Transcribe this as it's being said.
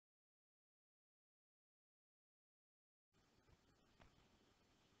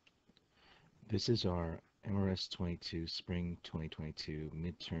This is our MRS22 Spring 2022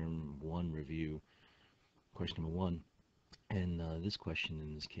 Midterm 1 review, question number 1. And this question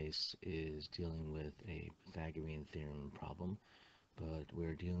in this case is dealing with a Pythagorean Theorem problem, but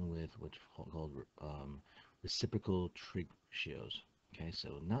we're dealing with what's called reciprocal trig ratios. Okay,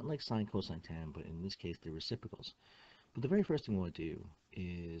 so not like sine, cosine, tan, but in this case they're reciprocals. But the very first thing we want to do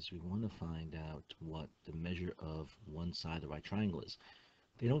is we want to find out what the measure of one side of the right triangle is.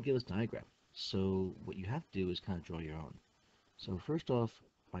 They don't give us diagram. So what you have to do is kind of draw your own. So first off,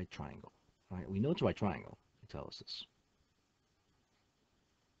 right triangle. Right, we know it's a right triangle. They tell us this.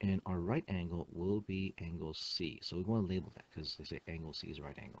 And our right angle will be angle C. So we want to label that because they say angle C is a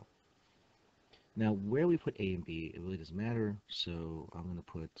right angle. Now where we put A and B, it really doesn't matter. So I'm going to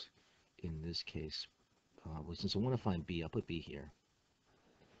put, in this case, well, since I want to find B, I'll put B here.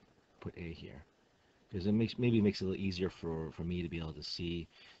 Put A here. Because it maybe makes it a little easier for me to be able to see,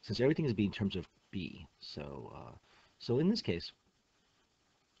 since everything is in terms of B. So so in this case,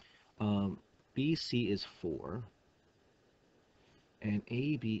 BC is 4, and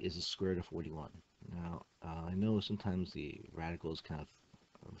AB is the square root of 41. Now, I know sometimes the radicals kind of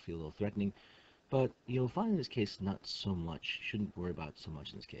feel a little threatening, but you'll find in this case not so much. Shouldn't worry about it so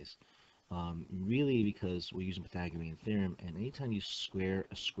much in this case. Really, because we're using Pythagorean Theorem, and anytime you square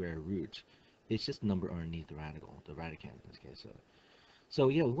a square root, it's just a number underneath the radical, the radicand in this case. So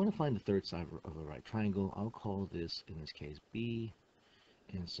yeah, we want to find the third side of a right triangle. I'll call this, in this case, B.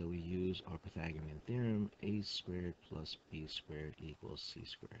 And so we use our Pythagorean theorem, a squared plus b squared equals c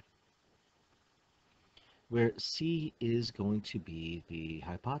squared. Where c is going to be the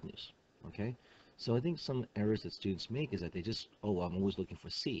hypotenuse, okay? So I think some errors that students make is that they just, oh, I'm always looking for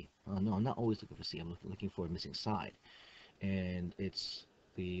c. No, I'm not always looking for c. I'm looking for a missing side. And it's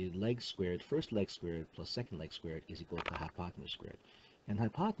the leg squared, first leg squared plus second leg squared is equal to hypotenuse squared. And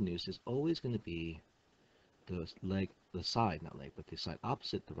hypotenuse is always going to be the side, not leg, but the side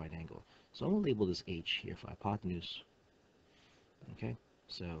opposite the right angle. So I'm going to label this H here for hypotenuse. Okay,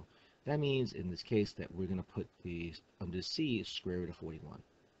 so that means in this case that we're going to put the, under C is square root of 41.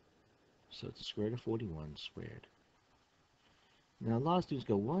 So it's square root of 41 squared. Now a lot of students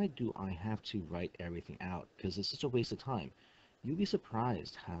go, why do I have to write everything out? Because it's such a waste of time. You'll be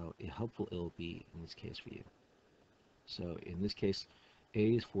surprised how helpful it'll be in this case for you. So in this case,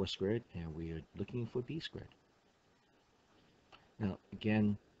 A is 4 squared, and we are looking for B squared. Now,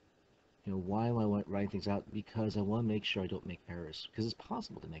 again, why am I writing things out? Because I want to make sure I don't make errors, because it's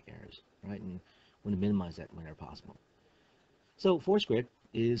possible to make errors, right? And I want to minimize that whenever possible. So 4 squared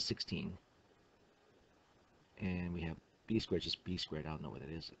is 16, and we have B squared, just B squared. I don't know what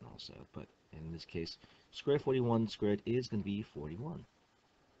it is, also, but in this case, square 41 squared is going to be 41.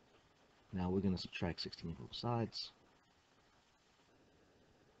 Now we're going to subtract 16 from both sides.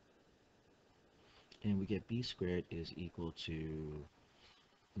 And we get b squared is equal to,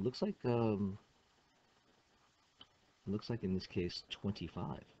 it looks like in this case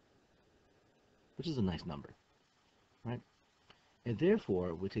 25, which is a nice number, right? And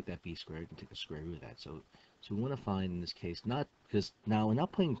therefore we take that b squared and take the square root of that. So we want to find in this case, not because now we're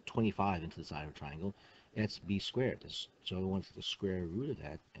not putting 25 into the side of a triangle, it's b squared. So we want to take the square root of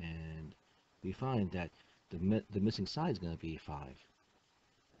that, and we find that the missing side is going to be 5.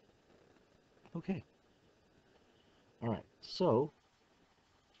 Okay. All right, so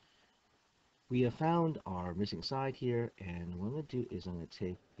we have found our missing side here, and what I'm going to do is I'm going to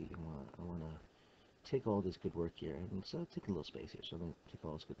take I want to take all this good work here, and so take a little space here. So I'm going to take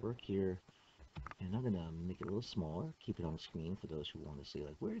all this good work here, and I'm going to make it a little smaller, keep it on the screen for those who want to see,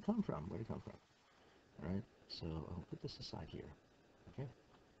 like, where did it come from? Where did it come from? All right, so I'll put this aside here. Okay.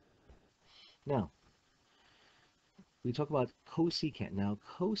 Now we talk about cosecant. Now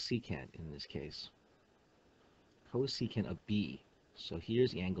cosecant in this case, cosecant of B. So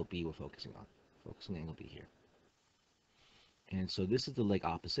here's the angle B we're focusing on. Focusing on angle B here. And so this is the leg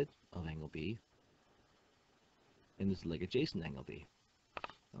opposite of angle B. And this is the leg adjacent to angle B.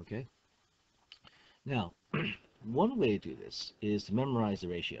 Okay? Now, one way to do this is to memorize the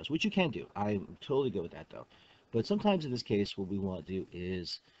ratios, which you can do. I'm totally good with that, though. But sometimes in this case, what we want to do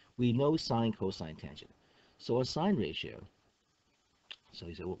is, we know sine, cosine, tangent. So a sine ratio, so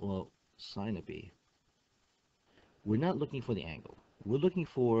you say, well, sine of B, we're not looking for the angle. We're looking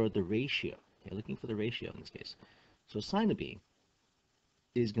for the ratio. Okay, looking for the ratio in this case. So sine of B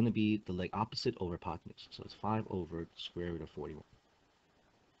is going to be the leg opposite over hypotenuse. So it's 5 over square root of 41.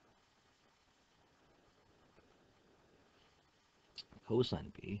 Cosine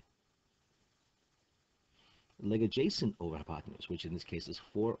of B, leg adjacent over hypotenuse, which in this case is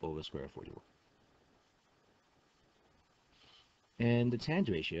 4 over square root of 41. And the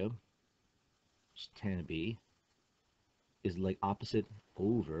tangent ratio tan of B is leg opposite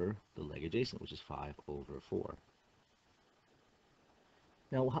over the leg adjacent, which is 5 over 4.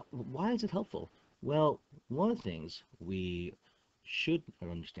 Now, why is it helpful? Well, one of the things we should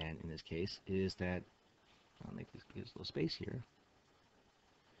understand in this case is that, I'll make this give us a little space here,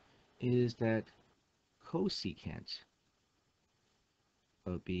 is that cosecant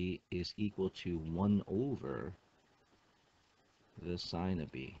of B is equal to 1 over the sine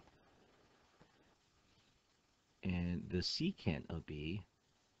of B. And the secant of B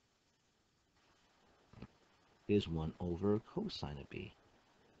is 1 over cosine of B.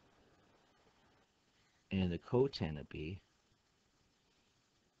 And the cotan of B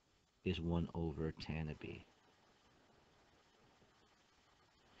is 1 over tan of B.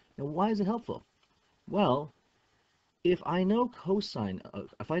 Now, why is it helpful? Well, if I know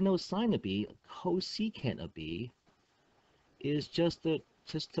if I know sine of B, cosecant of B is just the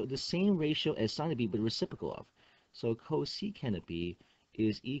same ratio as sine of B, but reciprocal of. So cosecant of B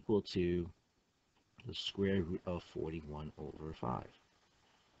is equal to the square root of 41 over 5.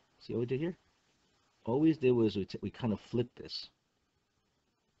 See what we did here? All we did was we kind of flipped this,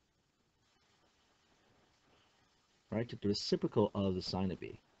 right? Took the reciprocal of the sine of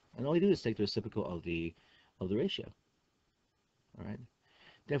B, and all we do is take the reciprocal of the ratio. All right.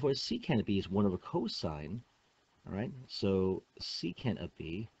 Therefore, secant of B is 1 over cosine. All right. So secant of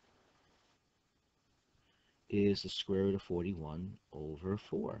B is the square root of 41 over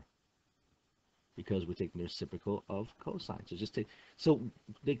 4, because we're taking the reciprocal of cosine. So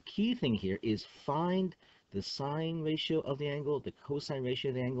the key thing here is find the sine ratio of the angle, the cosine ratio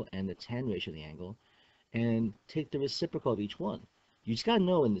of the angle, and the tan ratio of the angle, and take the reciprocal of each one. You just got to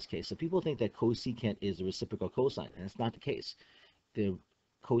know in this case. So people think that cosecant is the reciprocal of cosine, and that's not the case. The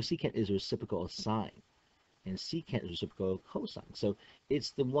cosecant is the reciprocal of sine, and secant is reciprocal of cosine. So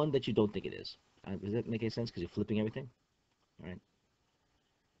it's the one that you don't think it is. Does that make any sense? Because you're flipping everything, all right?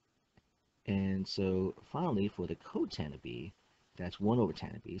 And so finally, for the cotan of B, that's 1 over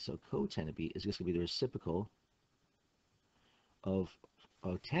tan of B. So cotan of B is just going to be the reciprocal of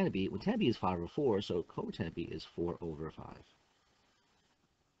tan of B. Well, tan of B is 5 over 4, so cotan of B is 4 over 5.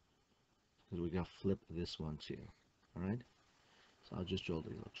 Because we're going to flip this one too. All right? So I'll just draw the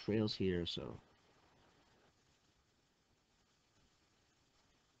little trails here. So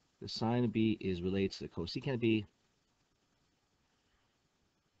the sine of B is related to the cosecant of B.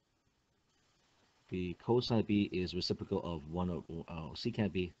 The cosine of B is reciprocal of 1 over secant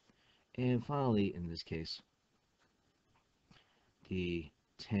of B. And finally, in this case, the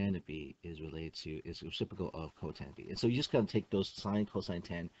tan of B is reciprocal of cotan of B. And so you just got to take those sine, cosine,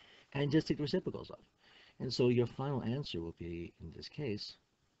 tan, and just take the reciprocals of. And so your final answer will be, in this case,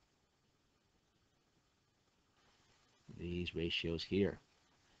 these ratios here.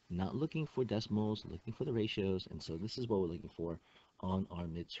 Not looking for decimals, looking for the ratios. And so this is what we're looking for on our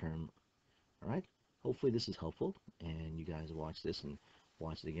midterm. All right? Hopefully this is helpful, and you guys watch this and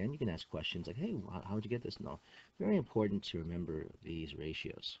watch it again. You can ask questions like, hey, how did you get this? No. Very important to remember these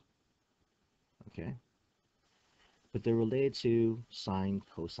ratios. Okay? But they're related to sine,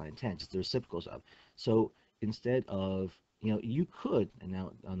 cosine, tan, just the reciprocals of. So instead of, you could, and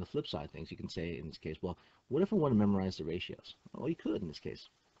now on the flip side of things, you can say in this case, well, what if I want to memorize the ratios? Well, you could in this case.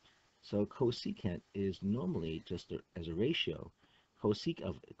 So cosecant is normally just as a ratio.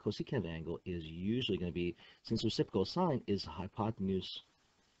 Cosecant of angle is usually going to be, since reciprocal sine is hypotenuse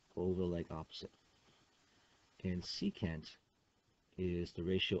over leg opposite. And secant is the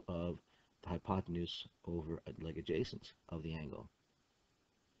ratio of the hypotenuse over leg adjacent of the angle.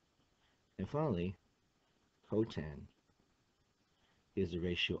 And finally, cotan is the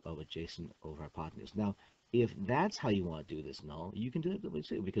ratio of adjacent over hypotenuse. Now, if that's how you want to do this, you can do it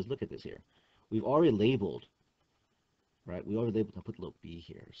too, because look at this here. We've already labeled, right? We already labeled, I'll put a little b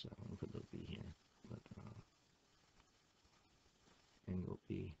here, so I'm going to put a little b here. Angle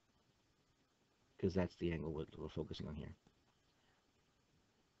B, because that's the angle we're focusing on here.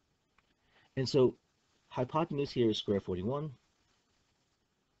 And so hypotenuse here is square 41.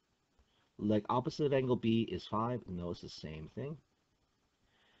 Leg opposite of angle B is 5. No, it's the same thing.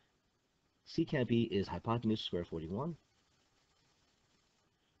 Secant B is hypotenuse square 41.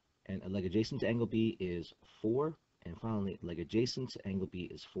 And a leg adjacent to angle B is 4. And finally, leg adjacent to angle B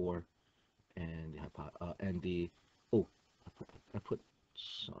is 4. And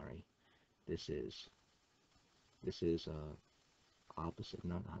sorry, this is opposite,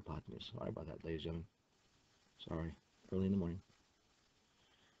 not hypotenuse. Sorry about that, ladies and gentlemen. Sorry, early in the morning.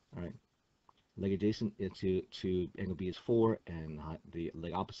 All right, leg adjacent to angle B is 4, and the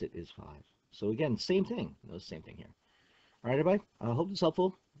leg opposite is 5. So again, same thing. Same thing here. All right, everybody. I hope this is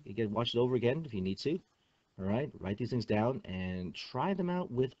helpful. watch it over again if you need to. All right, write these things down and try them out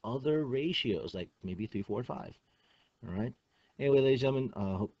with other ratios, like maybe 3, 4, and 5. All right. Anyway, ladies and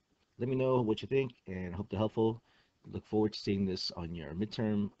gentlemen, let me know what you think, and hope they're helpful. Look forward to seeing this on your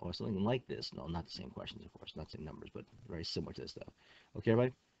midterm or something like this. No, not the same questions, of course, not the same numbers, but very similar to this stuff. Okay,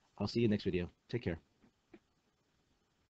 everybody. I'll see you next video. Take care.